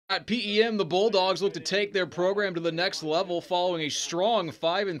At PEM, the Bulldogs look to take their program to the next level following a strong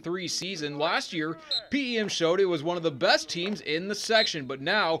 5-3 season. Last year, PEM showed it was one of the best teams in the section, but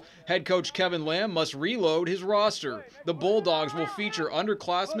now head coach Kevin Lamb must reload his roster. The Bulldogs will feature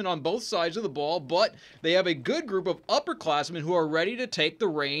underclassmen on both sides of the ball, but they have a good group of upperclassmen who are ready to take the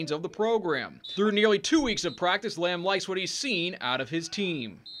reins of the program. Through nearly 2 weeks of practice, Lamb likes what he's seen out of his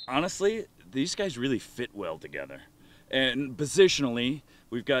team. Honestly, these guys really fit well together. And positionally,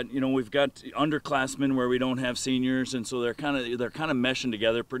 we've got underclassmen where we don't have seniors, and so they're kind of meshing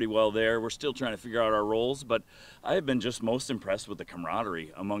together pretty well there. We're still trying to figure out our roles, but I have been just most impressed with the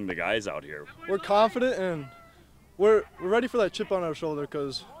camaraderie among the guys out here. We're confident and we're ready for that chip on our shoulder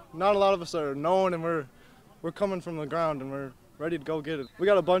because not a lot of us are known, and we're coming from the ground and we're ready to go get it. We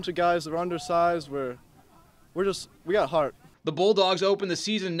got a bunch of guys that are undersized. We got heart. The Bulldogs open the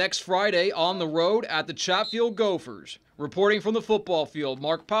season next Friday on the road at the Chatfield Gophers. Reporting from the football field,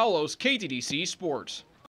 Mark Paulos, KTDC Sports.